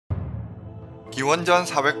기원전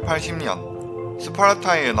 480년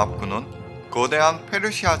스파르타의 연합군은 거대한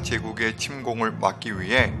페르시아 제국의 침공을 막기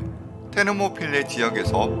위해 테르모필레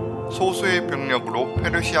지역에서 소수의 병력으로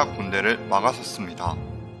페르시아 군대를 막았었습니다.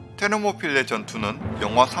 테르모필레 전투는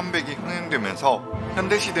영화 300이 흥행되면서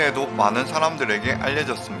현대시대에도 많은 사람들에게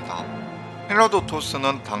알려졌습니다.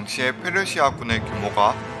 헤로도토스는 당시의 페르시아군의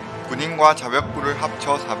규모가 군인과 자벽부를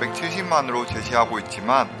합쳐 470만으로 제시하고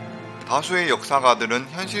있지만 다수의 역사가들은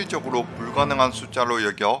현실적으로 불가능한 숫자로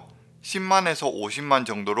여겨 10만에서 50만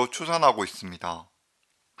정도로 추산하고 있습니다.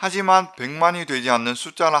 하지만 100만이 되지 않는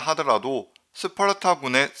숫자라 하더라도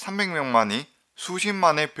스파르타군의 300명만이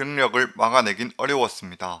수십만의 병력을 막아내긴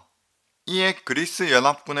어려웠습니다. 이에 그리스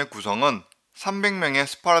연합군의 구성은 300명의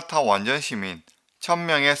스파르타 완전시민,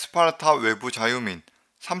 1000명의 스파르타 외부 자유민,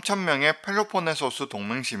 3000명의 펠로폰네소스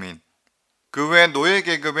동맹시민, 그 외 노예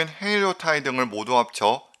계급인 헤일로타이 등을 모두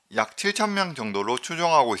합쳐 약 7000명 정도로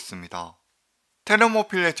추정하고 있습니다.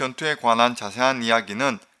 테르모필레 전투에 관한 자세한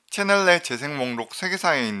이야기는 채널 내 재생 목록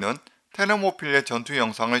세계사에 있는 테르모필레 전투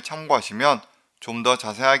영상을 참고하시면 좀 더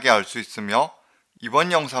자세하게 알 수 있으며,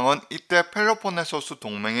 이번 영상은 이때 펠로폰네소스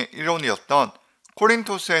동맹의 일원이었던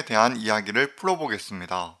코린토스에 대한 이야기를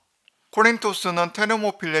풀어보겠습니다. 코린토스는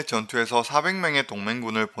테르모필레 전투에서 400명의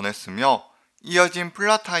동맹군을 보냈으며 이어진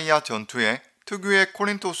플라타이아 전투에 특유의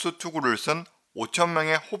코린토스 투구를 쓴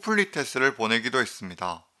 5000명의 호플리테스를 보내기도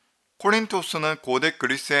했습니다. 코린토스는 고대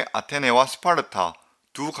그리스의 아테네와 스파르타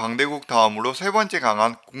두 강대국 다음으로 세 번째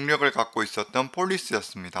강한 국력을 갖고 있었던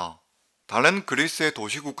폴리스였습니다. 다른 그리스의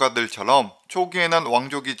도시국가들처럼 초기에는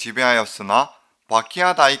왕족이 지배하였으나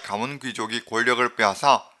바키아다이 가문 귀족이 권력을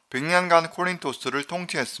빼앗아 100년간 코린토스를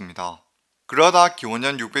통치했습니다. 그러다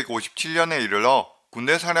기원전 657년에 이르러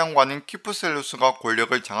군대사령관인 키프셀루스가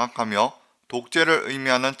권력을 장악하며 독재를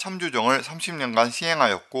의미하는 참주정을 30년간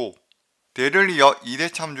시행하였고, 대를 이어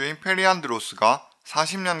 2대 참주인 페리안드로스가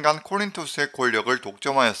 40년간 코린토스의 권력을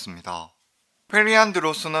독점하였습니다.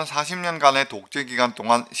 페리안드로스는 40년간의 독재 기간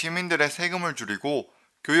동안 시민들의 세금을 줄이고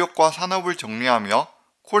교역과 산업을 정리하며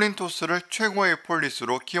코린토스를 최고의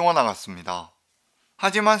폴리스로 키워나갔습니다.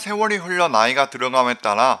 하지만 세월이 흘러 나이가 들어감에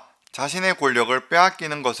따라 자신의 권력을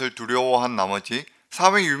빼앗기는 것을 두려워한 나머지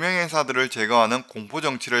사회 유명인사들을 제거하는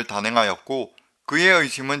공포정치를 단행하였고, 그의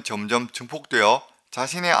의심은 점점 증폭되어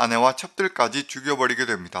자신의 아내와 첩들까지 죽여버리게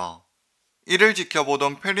됩니다. 이를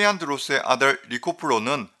지켜보던 페리안드로스의 아들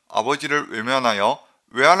리코플로는 아버지를 외면하여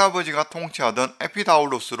외할아버지가 통치하던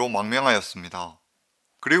에피다우로스로 망명하였습니다.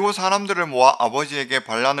 그리고 사람들을 모아 아버지에게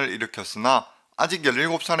반란을 일으켰으나 아직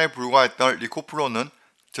 17살에 불과했던 리코플로는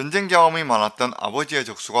전쟁 경험이 많았던 아버지의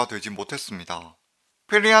적수가 되지 못했습니다.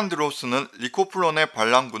 페리안드로스는 리코플론의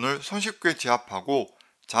반란군을 손쉽게 제압하고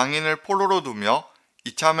장인을 포로로 두며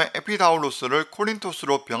이참에 에피다우로스를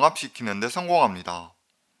코린토스로 병합시키는 데 성공합니다.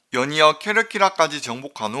 연이어 케르키라까지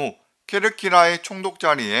정복한 후 케르키라의 총독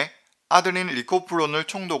자리에 아들인 리코플론을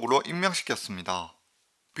총독으로 임명시켰습니다.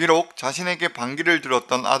 비록 자신에게 반기를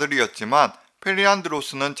들었던 아들이었지만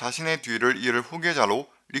페리안드로스는 자신의 뒤를 이을 후계자로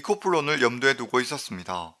리코플론을 염두에 두고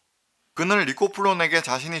있었습니다. 그는 리코플론에게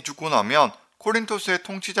자신이 죽고 나면 코린토스의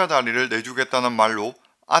통치자 자리를 내주겠다는 말로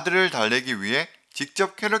아들을 달래기 위해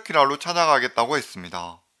직접 케르키라로 찾아가겠다고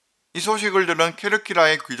했습니다. 이 소식을 들은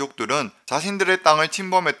케르키라의 귀족들은 자신들의 땅을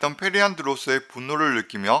침범했던 페리안드로스의 분노를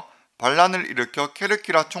느끼며 반란을 일으켜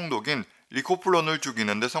케르키라 총독인 리코플론을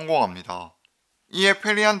죽이는 데 성공합니다. 이에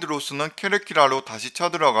페리안드로스는 케르키라로 다시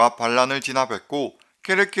쳐들어가 반란을 진압했고,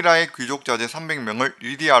 케르키라의 귀족 자제 300명을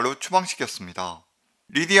리디아로 추방시켰습니다.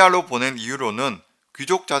 리디아로 보낸 이유로는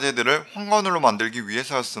귀족 자제들을 황건으로 만들기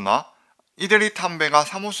위해서였으나 이들이 탄 배가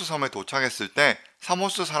사모스 섬에 도착했을 때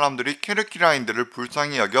사모스 사람들이 케르키라인들을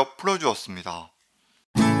불쌍히 여겨 풀어주었습니다.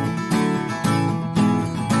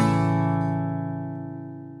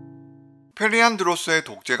 페리안드로스의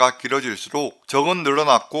독재가 길어질수록 적은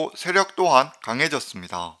늘어났고 세력 또한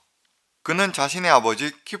강해졌습니다. 그는 자신의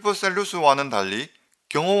아버지 키프셀루스와는 달리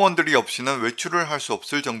경호원들이 없이는 외출을 할 수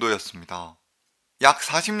없을 정도였습니다. 약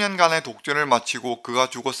 40년간의 독재를 마치고 그가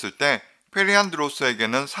죽었을 때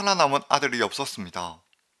페리안드로스에게는 살아남은 아들이 없었습니다.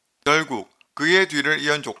 결국 그의 뒤를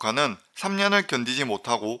이은 조카는 3년을 견디지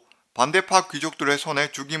못하고 반대파 귀족들의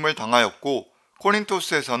손에 죽임을 당하였고,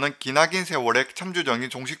 코린토스에서는 기나긴 세월의 참주정이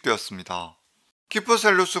종식되었습니다.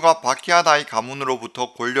 키프셀루스가 바키아다이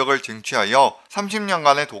가문으로부터 권력을 쟁취하여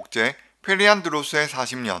 30년간의 독재, 페리안드로스의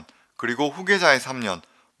 40년, 그리고 후계자의 3년,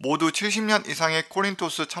 모두 70년 이상의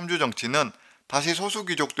코린토스 참주 정치는 다시 소수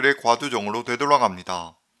귀족들의 과두정으로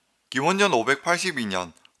되돌아갑니다. 기원전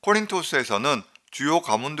 582년 코린토스에서는 주요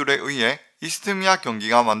가문들에 의해 이스트미아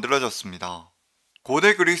경기가 만들어졌습니다.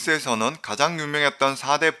 고대 그리스에서는 가장 유명했던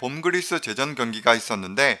 4대 범그리스 제전 경기가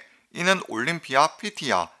있었는데 이는 올림피아,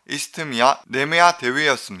 피티아, 이스트미아, 네메아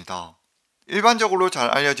대회였습니다. 일반적으로 잘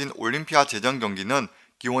알려진 올림피아 제전 경기는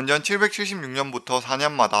기원전 776년부터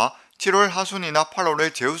 4년마다 7월 하순이나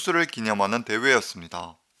 8월에 제우스를 기념하는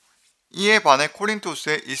대회였습니다. 이에 반해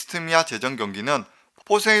코린토스의 이스트미아 제전 경기는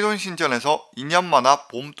포세이돈 신전에서 2년마다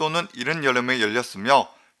봄 또는 이른 여름에 열렸으며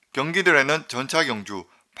경기들에는 전차 경주,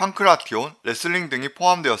 판크라티온, 레슬링 등이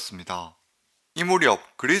포함되었습니다. 이 무렵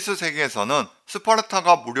그리스 세계에서는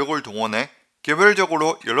스파르타가 무력을 동원해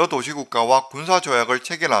개별적으로 여러 도시국가와 군사조약을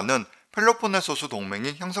체결하는 펠로폰네소스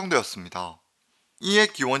동맹이 형성되었습니다. 이에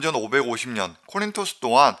기원전 550년 코린토스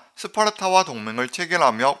또한 스파르타와 동맹을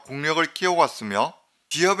체결하며 국력을 키워갔으며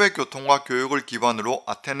지역의 교통과 교육을 기반으로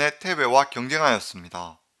아테네, 테베와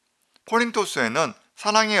경쟁하였습니다. 코린토스에는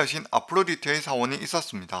사랑의 여신 아프로디테의 사원이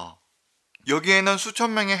있었습니다. 여기에는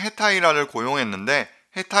수천 명의 헤타이라를 고용했는데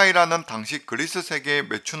헤타이라는 당시 그리스 세계의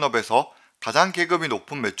매춘업에서 가장 계급이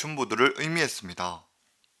높은 매춘부들을 의미했습니다.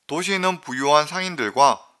 도시는 부유한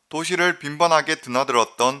상인들과 도시를 빈번하게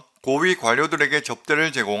드나들었던 고위 관료들에게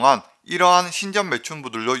접대를 제공한 이러한 신전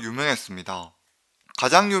매춘부들로 유명했습니다.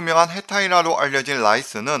 가장 유명한 헤타이라로 알려진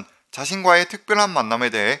라이스는 자신과의 특별한 만남에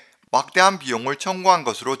대해 막대한 비용을 청구한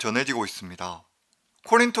것으로 전해지고 있습니다.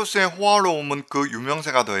 코린토스의 호화로움은 그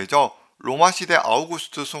유명세가 더해져 로마 시대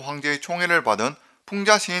아우구스투스 황제의 총애를 받은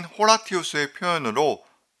풍자시인 호라티우스의 표현으로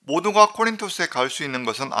모두가 코린토스에 갈 수 있는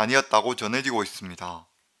것은 아니었다고 전해지고 있습니다.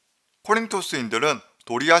 코린토스인들은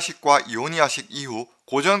도리아식과 이오니아식 이후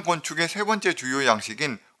고전 건축의 세 번째 주요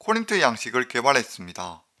양식인 코린트 양식을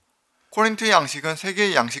개발했습니다. 코린트 양식은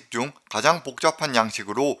세계의 양식 중 가장 복잡한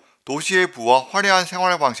양식으로 도시의 부와 화려한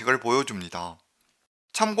생활 방식을 보여줍니다.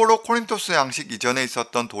 참고로 코린토스 양식 이전에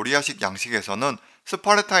있었던 도리아식 양식에서는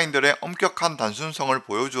스파르타인들의 엄격한 단순성을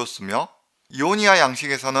보여주었으며 이오니아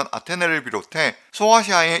양식에서는 아테네를 비롯해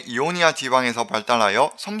소아시아의 이오니아 지방에서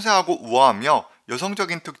발달하여 섬세하고 우아하며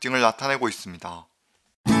여성적인 특징을 나타내고 있습니다.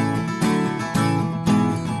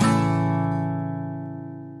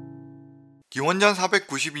 기원전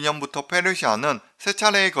 492년부터 페르시아는 세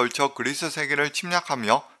차례에 걸쳐 그리스 세계를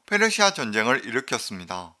침략하며 페르시아 전쟁을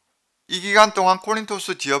일으켰습니다. 이 기간 동안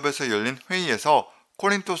코린토스 지역에서 열린 회의에서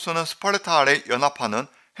코린토스는 스파르타 아래 연합하는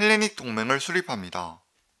헬레닉 동맹을 수립합니다.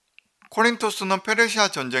 코린토스는 페르시아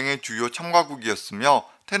전쟁의 주요 참가국이었으며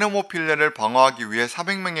테르모필레를 방어하기 위해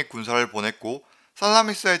 400명의 군사를 보냈고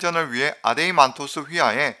살라미스 해전을 위해 아데이만토스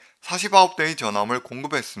휘하에 49대의 전함을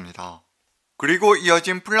공급했습니다. 그리고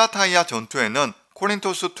이어진 플라타이아 전투에는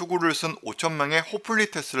코린토스 투구를 쓴 5,000명의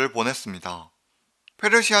호플리테스를 보냈습니다.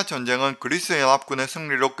 페르시아 전쟁은 그리스 연합군의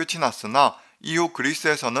승리로 끝이 났으나 이후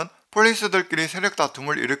그리스에서는 폴리스들끼리 세력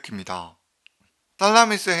다툼을 일으킵니다.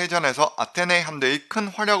 살라미스 해전에서 아테네 함대의 큰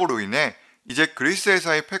활약으로 인해 이제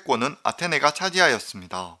그리스에서의 패권은 아테네가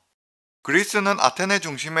차지하였습니다. 그리스는 아테네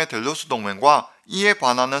중심의 델로스 동맹과 이에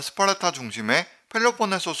반하는 스파르타 중심의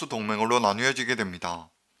펠로폰네소스 동맹으로 나뉘어지게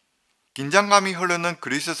됩니다. 긴장감이 흐르는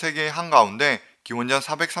그리스 세계의 한가운데 기원전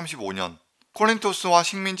 435년 코린토스와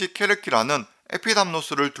식민지 케르키라는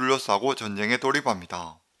에피담노스를 둘러싸고 전쟁에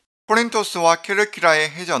돌입합니다. 코린토스와 케르키라의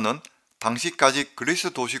해전은 당시까지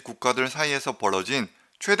그리스 도시 국가들 사이에서 벌어진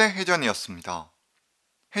최대 해전이었습니다.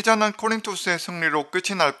 해전은 코린토스의 승리로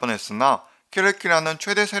끝이 날 뻔했으나 케르키라는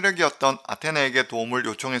최대 세력이었던 아테네에게 도움을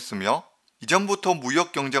요청했으며 이전부터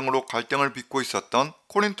무역 경쟁으로 갈등을 빚고 있었던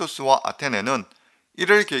코린토스와 아테네는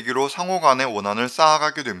이를 계기로 상호 간의 원한을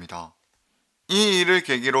쌓아가게 됩니다. 이 일을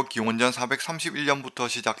계기로 기원전 431년부터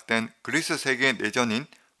시작된 그리스 세계 내전인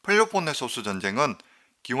펠로폰네소스 전쟁은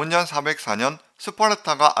기원전 404년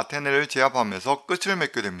스파르타가 아테네를 제압하면서 끝을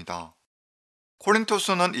맺게 됩니다.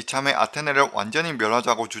 코린토스는 이참에 아테네를 완전히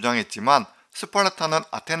멸하자고 주장했지만 스파르타는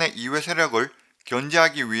아테네 이외 세력을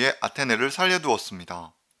견제하기 위해 아테네를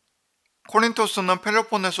살려두었습니다. 코린토스는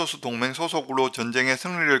펠로폰네소스 동맹 소속으로 전쟁에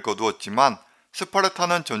승리를 거두었지만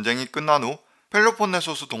스파르타는 전쟁이 끝난 후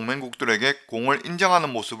펠로폰네소스 동맹국들에게 공을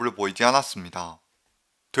인정하는 모습을 보이지 않았습니다.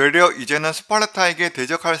 되려 이제는 스파르타에게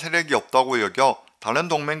대적할 세력이 없다고 여겨 다른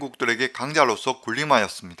동맹국들에게 강자로서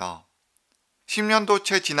군림하였습니다. 10년도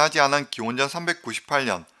채 지나지 않은 기원전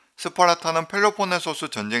 398년 스파르타는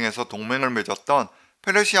펠로폰네소스 전쟁에서 동맹을 맺었던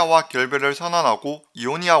페르시아와 결별을 선언하고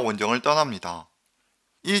이오니아 원정을 떠납니다.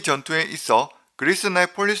 이 전투에 있어 그리스 내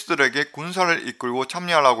폴리스들에게 군사를 이끌고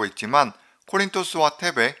참여하라고 했지만 코린토스와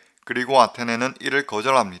테베 그리고 아테네는 이를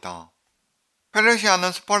거절합니다.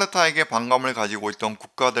 페르시아는 스파르타에게 반감을 가지고 있던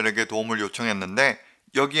국가들에게 도움을 요청했는데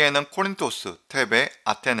여기에는 코린토스, 테베,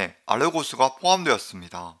 아테네, 아르고스가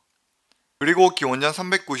포함되었습니다. 그리고 기원전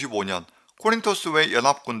 395년 코린토스 외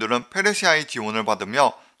연합군들은 페르시아의 지원을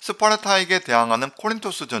받으며 스파르타에게 대항하는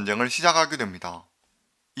코린토스 전쟁을 시작하게 됩니다.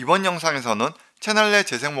 이번 영상에서는 채널 내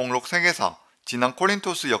재생 목록 세계사, 지난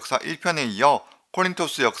코린토스 역사 1편에 이어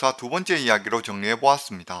코린토스 역사 두 번째 이야기로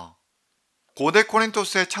정리해보았습니다. 고대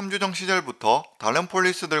코린토스의 참주정 시절부터 다른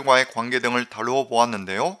폴리스들과의 관계 등을 다루어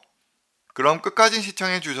보았는데요. 그럼 끝까지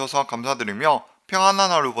시청해주셔서 감사드리며 평안한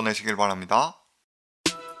하루 보내시길 바랍니다.